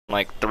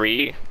like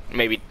 3,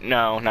 maybe,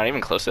 no, not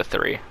even close to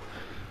 3.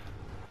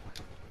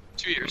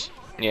 2 years.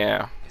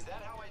 Yeah.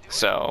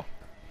 So,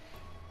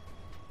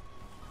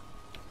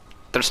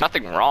 there's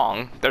nothing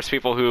wrong. There's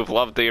people who've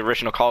loved the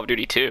original Call of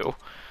Duty 2.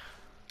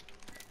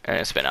 And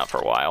it's been out for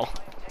a while.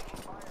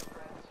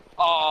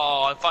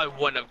 Oh, if I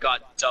wouldn't have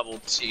got double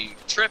teamed,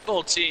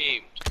 triple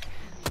teamed.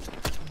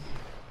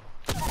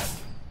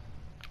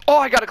 Oh,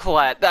 I got a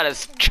collat. That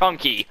is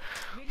chunky.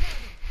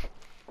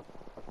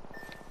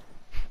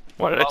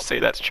 Why did I say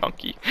that's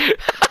chunky?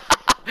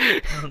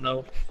 I don't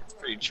know. It's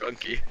pretty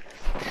chunky.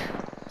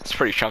 It's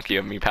pretty chunky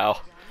of me,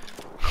 pal.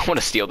 I want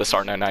to steal this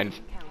R99.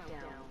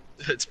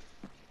 It's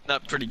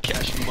not pretty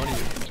cash money.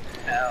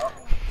 Ow.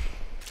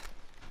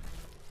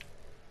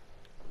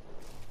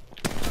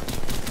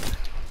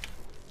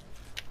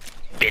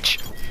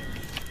 Bitch.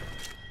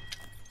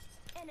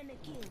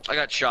 I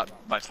got shot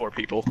by 4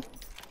 people.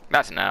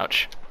 That's an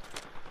ouch.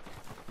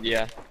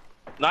 Yeah.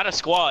 Not a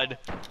squad.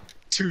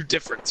 2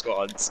 different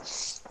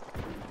squads.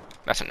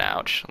 That's an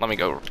ouch. Let me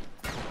go.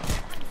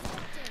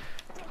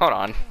 Hold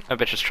on. That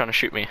bitch is trying to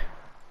shoot me.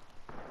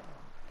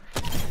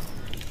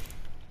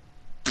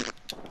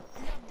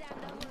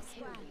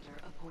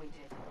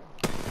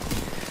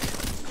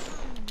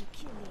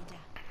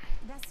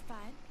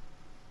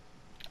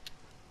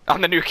 I'm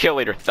the new kill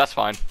leader. That's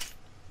fine.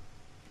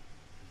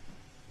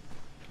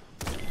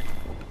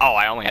 Oh,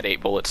 I only had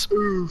 8 bullets.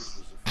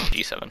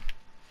 G7.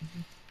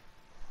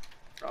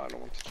 No, I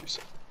don't want the G7.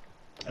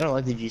 I don't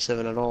like the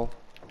G7 at all.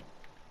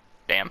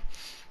 Damn.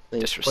 It's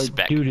Disrespect.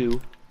 like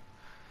doo-doo.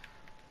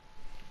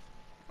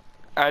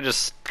 I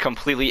just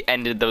completely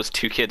ended those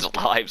 2 kids'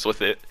 lives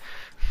with it.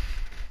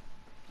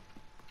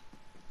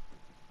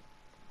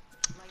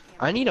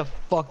 I need a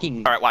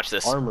fucking Alright, watch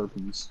this. armor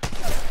piece.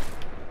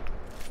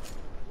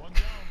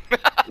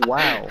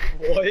 Wow.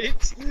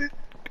 What?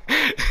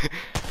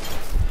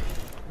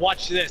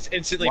 Watch this.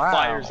 Instantly Wow.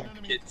 fires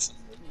and hits.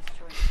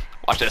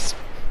 Watch this.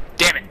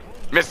 Damn it.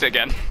 Missed it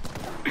again.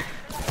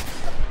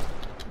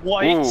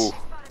 What? Ooh.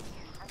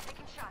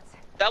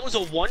 That was a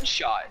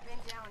 1-shot.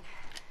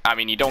 I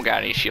mean, you don't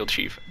got any shield,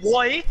 chief.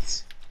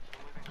 What?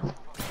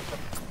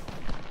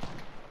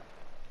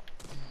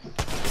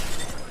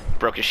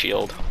 Broke his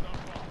shield.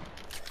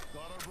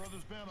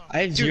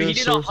 I have Dude, zero he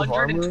did source of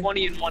armor.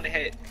 120 in 1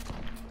 hit.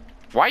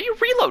 Why are you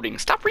reloading?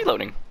 Stop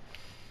reloading.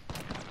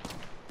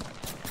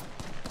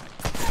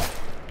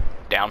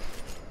 Down.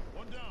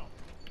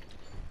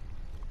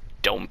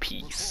 Dome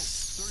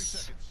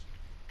piece.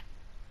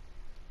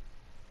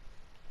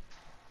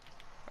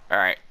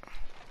 Alright.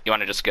 You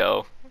want to just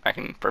go? I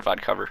can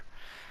provide cover.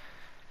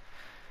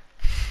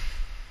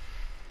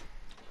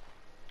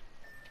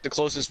 The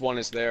closest one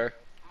is there.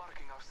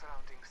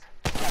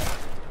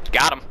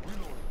 Got him.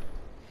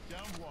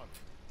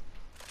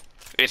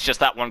 It's just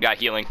that one guy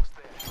healing.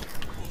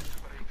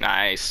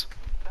 Nice.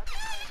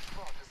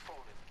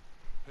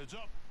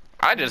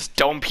 I just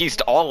dome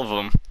pieced all of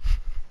them.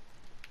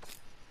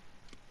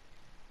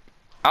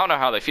 I don't know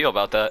how they feel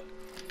about that.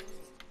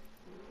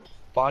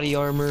 Body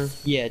armor.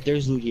 Yeah,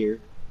 there's loot here.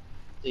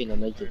 You know,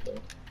 make it though.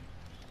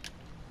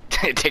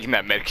 Taking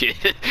that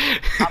medkit.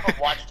 Top of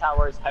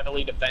Watchtower is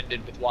heavily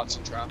defended with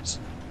Watson traps.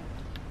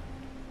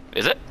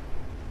 Is it?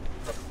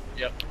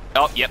 Yep.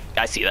 Oh, yep,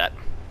 I see that.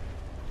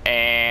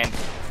 And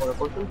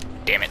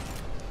damn it.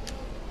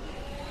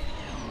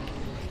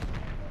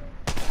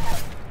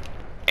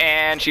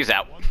 And she's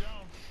out.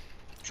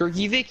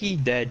 Turkey Vicky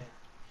dead.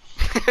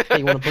 Hey,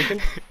 you wanna push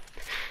him?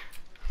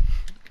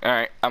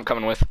 Alright, I'm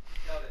coming with.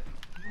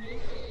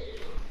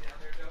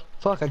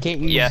 Fuck, I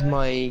can't use Yeah.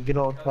 my good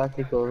old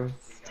tactic of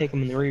take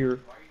him in the rear.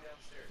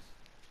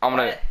 I'm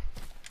gonna.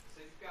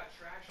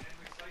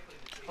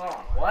 Hold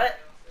on, what?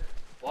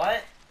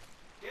 What?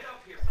 Get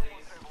up here,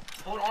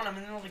 please. Hold on, I'm in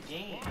the middle of the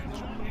game.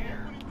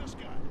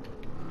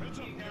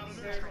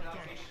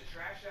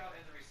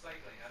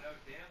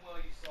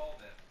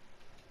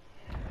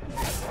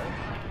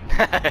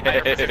 I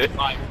hit her for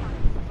 55.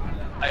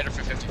 I hit her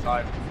for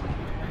 55.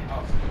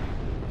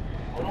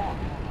 Hold on.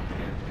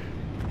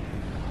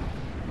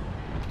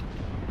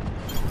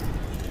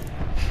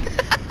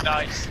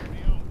 Nice.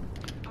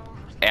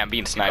 Hey, I'm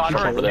being sniped from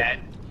Connor over is there. dead.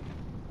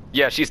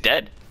 Yeah, she's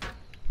dead.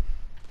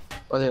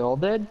 Are they all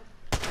dead?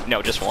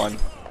 No, just one.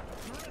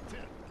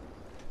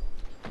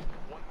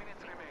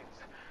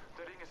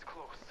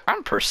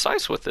 I'm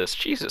precise with this.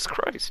 Jesus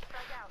Christ.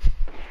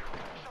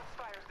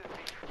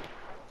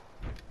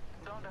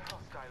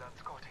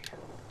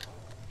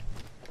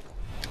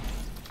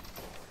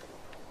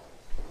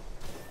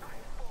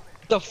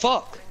 The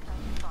fuck?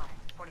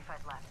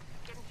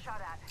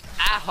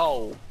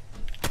 Ow.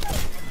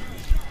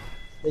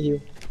 Thank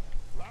you.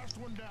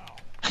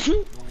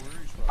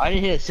 I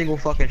didn't hit a single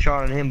fucking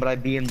shot on him, but I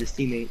BM'd his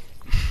teammate.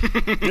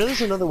 You know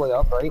there's another way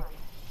up, right?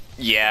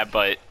 Yeah,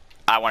 but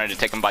I wanted to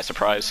take him by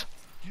surprise.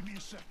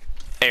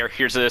 Here,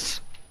 here's this.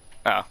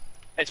 Oh.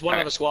 It's one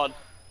Alright. of the squad,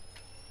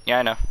 Yeah,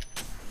 I know.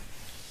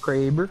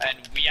 Kraber. and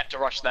we have to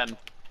rush them.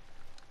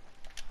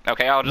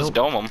 Okay, I'll just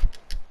Nope. dome him.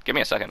 Give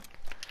me a second.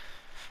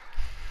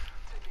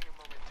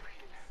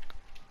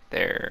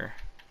 There.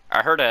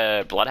 I heard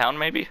a bloodhound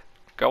maybe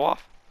go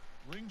off.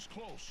 Rings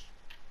close.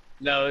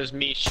 No, it was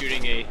me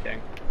shooting a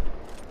thing.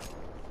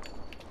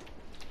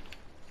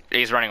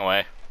 He's running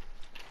away.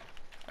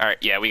 Alright,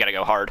 yeah, we gotta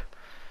go hard.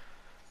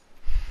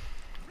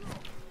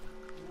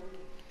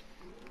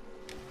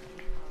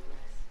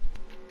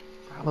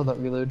 How about that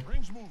reload?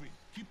 Rings moving.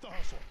 Keep the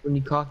hustle. When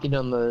you cock it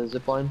on the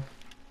zip line.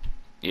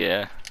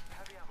 Yeah.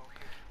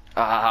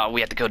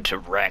 We have to go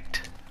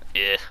direct.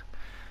 Yeah.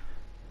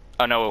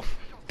 Oh no,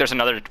 there's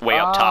another way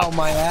up top. Oh,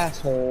 my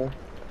asshole.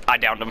 I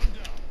downed him.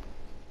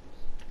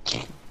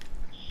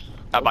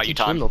 How about you,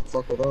 Tom? Don't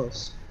fuck with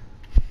us.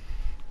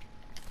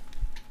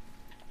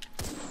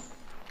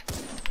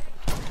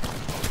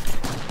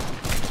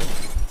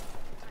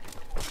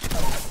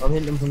 I'm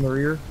hitting him from the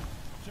rear.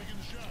 Taking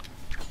the shot.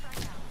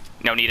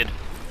 No needed.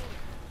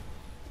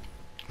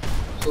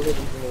 Still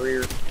hitting him from the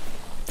rear.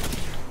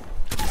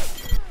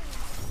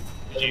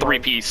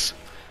 3-piece.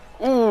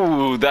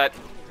 Ooh, that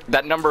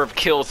number of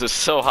kills is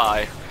so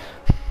high.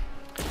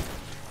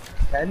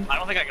 10? I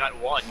don't think I got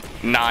one.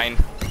 9.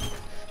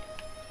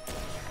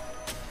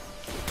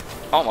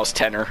 Almost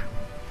 10er.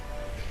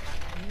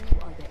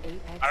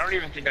 I don't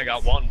even think I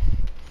got one.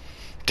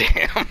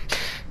 Damn.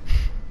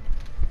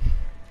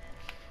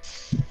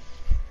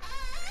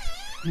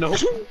 Nope.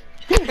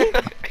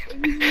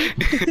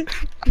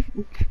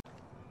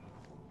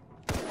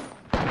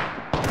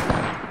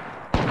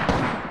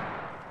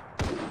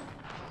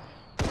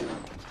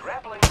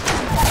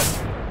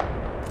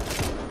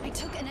 I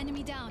took an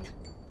enemy down.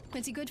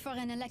 Pretty good for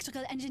an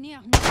electrical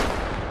engineer.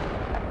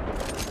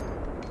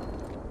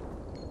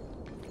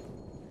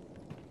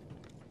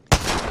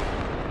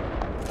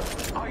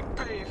 I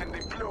bathe in the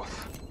blood.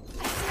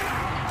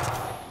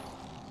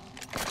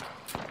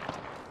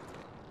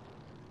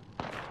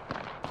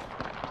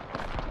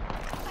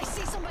 I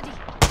see somebody.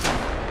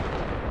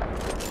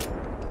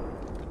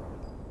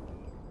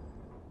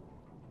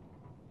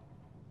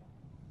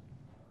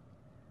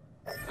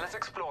 Let's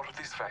explore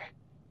this way.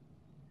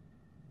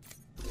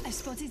 I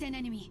spotted an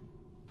enemy.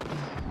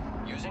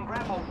 Using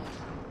grapple.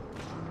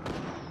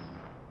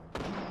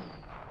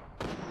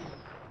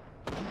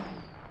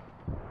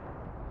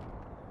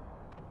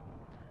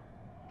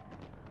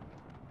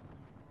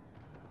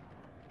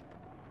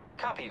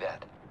 Copy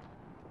that.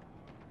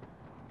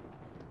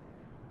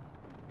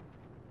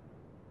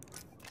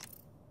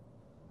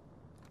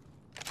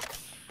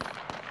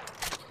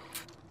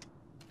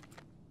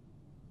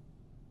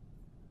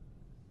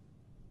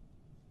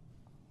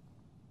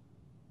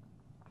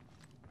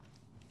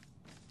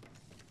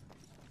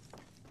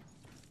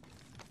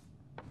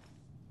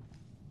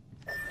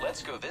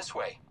 Let's go this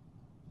way.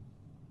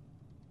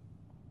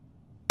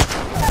 I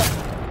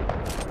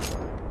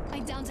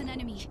downed an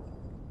enemy.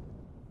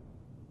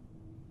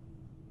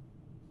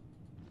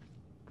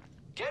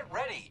 Get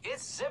ready,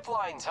 it's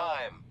zipline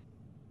time.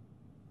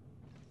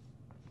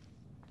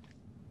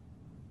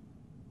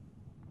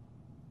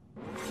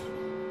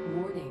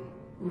 Warning.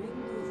 Ring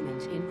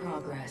movement in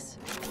progress.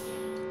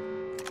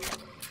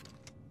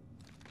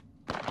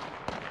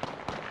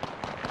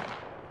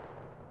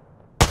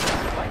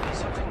 Might be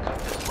something good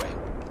this way.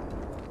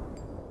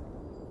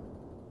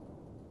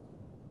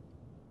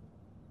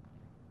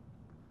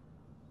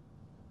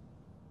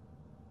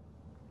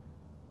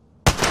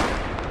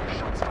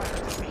 Shots fired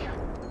at me.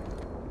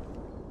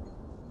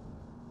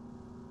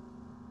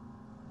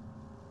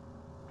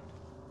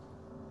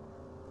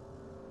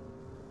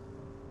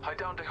 I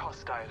downed a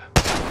hostile.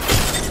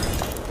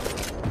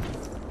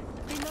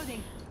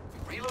 Reloading.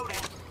 Reloading.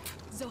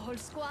 The whole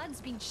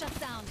squad's been shut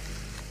down.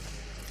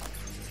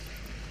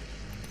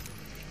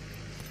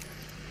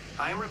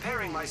 I am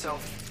repairing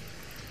myself.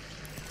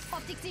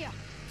 Optics here.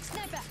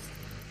 Sniper.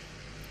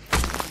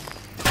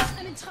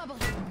 I'm in trouble.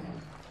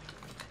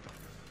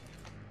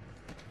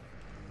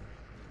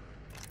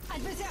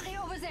 Adversary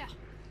over there.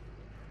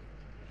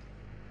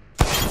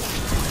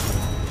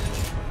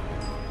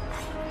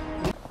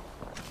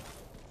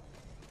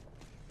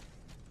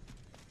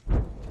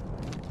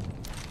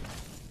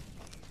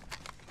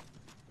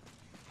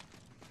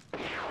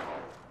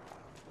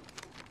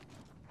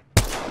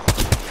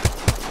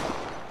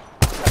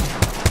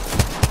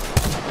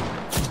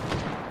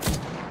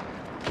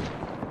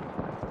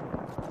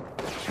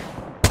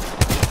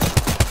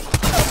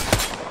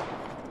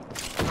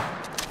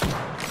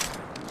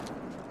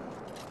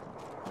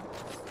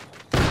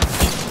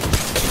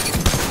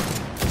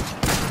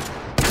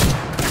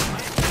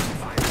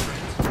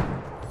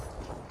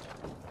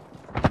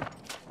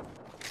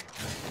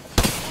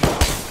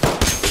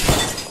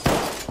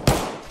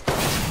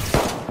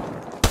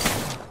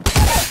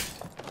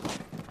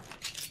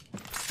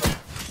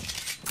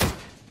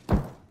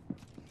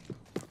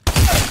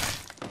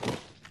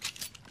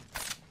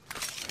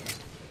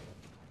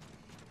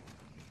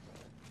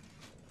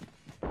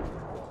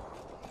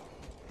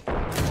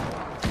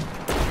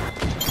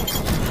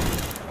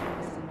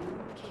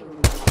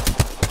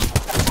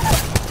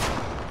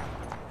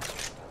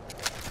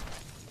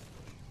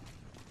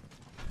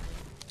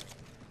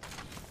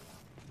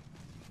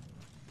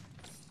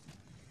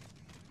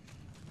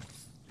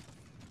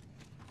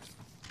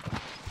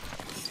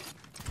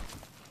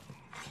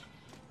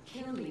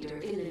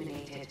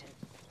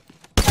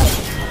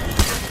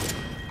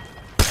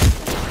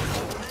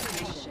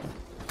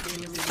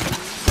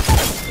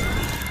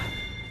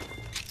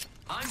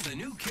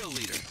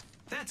 leader.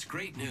 That's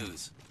great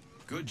news.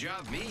 Good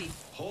job, me.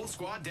 Whole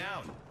squad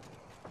down.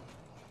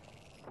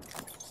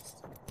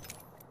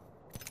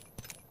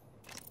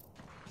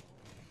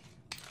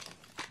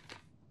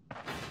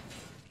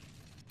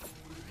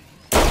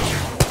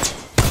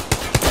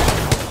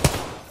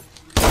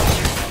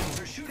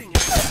 They're shooting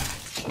at us.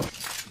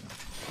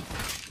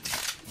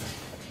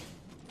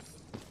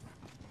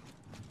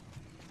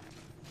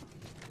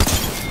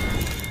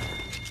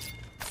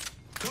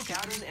 Took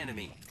out an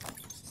enemy.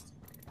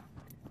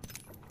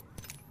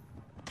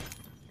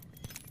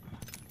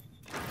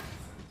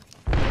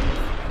 The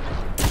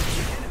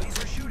enemies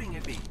are shooting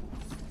at me.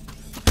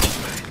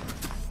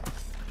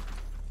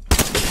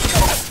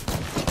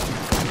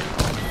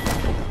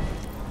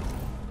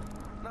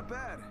 Not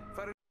bad.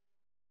 Fighting.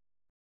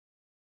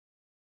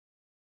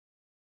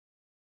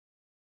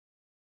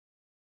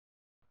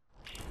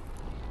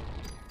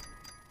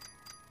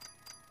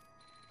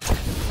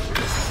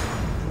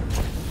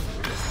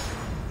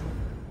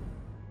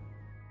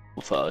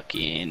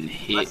 Fucking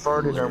hit. I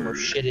farted or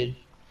almost shitted.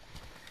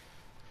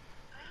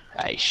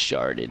 I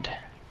sharded.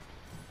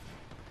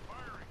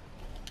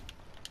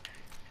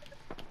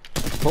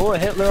 Pull a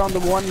Hitler on the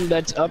one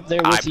that's up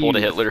there with you. I pulled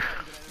a Hitler.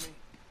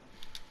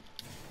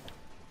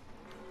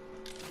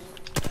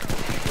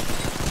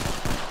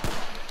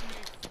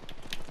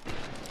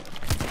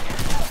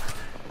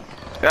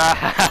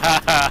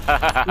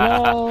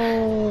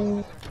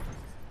 No.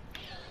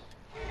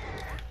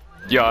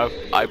 Yo,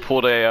 I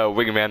pulled a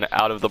wingman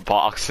out of the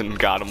box and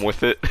got him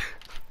with it.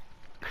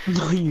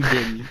 No, you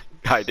didn't.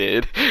 I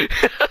did.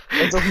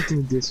 That's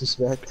ultimate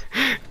disrespect.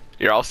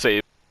 Here, I'll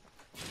save.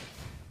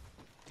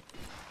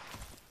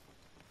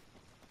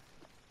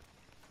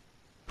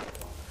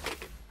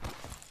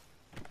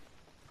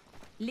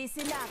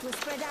 Listen up, we'll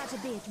spread out a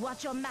bit.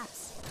 Watch your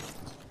maps.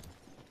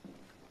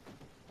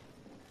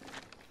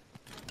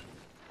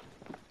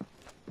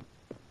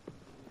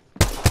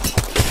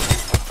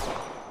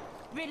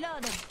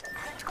 Reloading.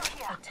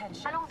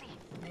 Attention.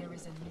 There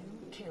is a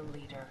new kill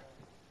leader.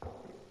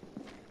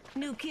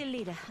 New kill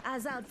leader.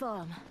 Eyes out for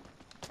him.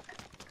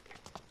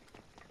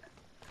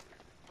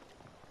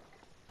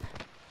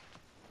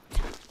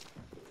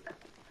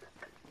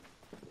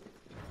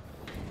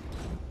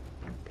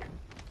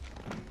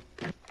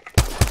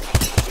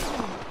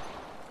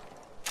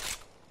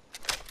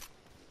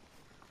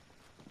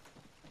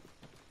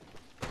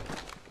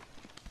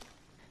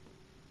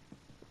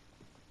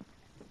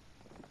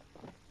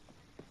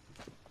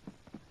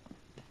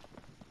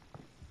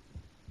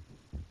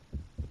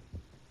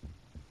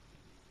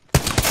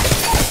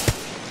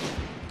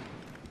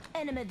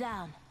 Enemy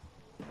down.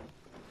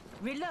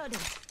 Reloading.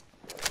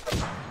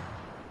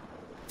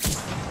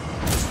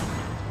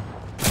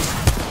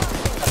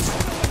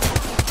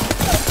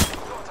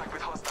 Contact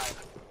with hostile.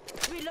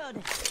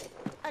 Reloading.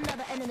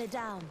 Another enemy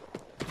down.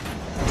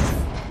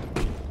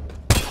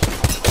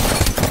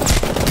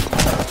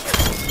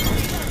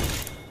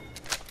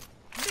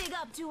 Big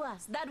up to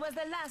us. That was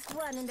the last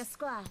one in the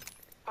squad.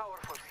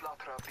 Powerful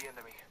slaughter of the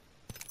enemy.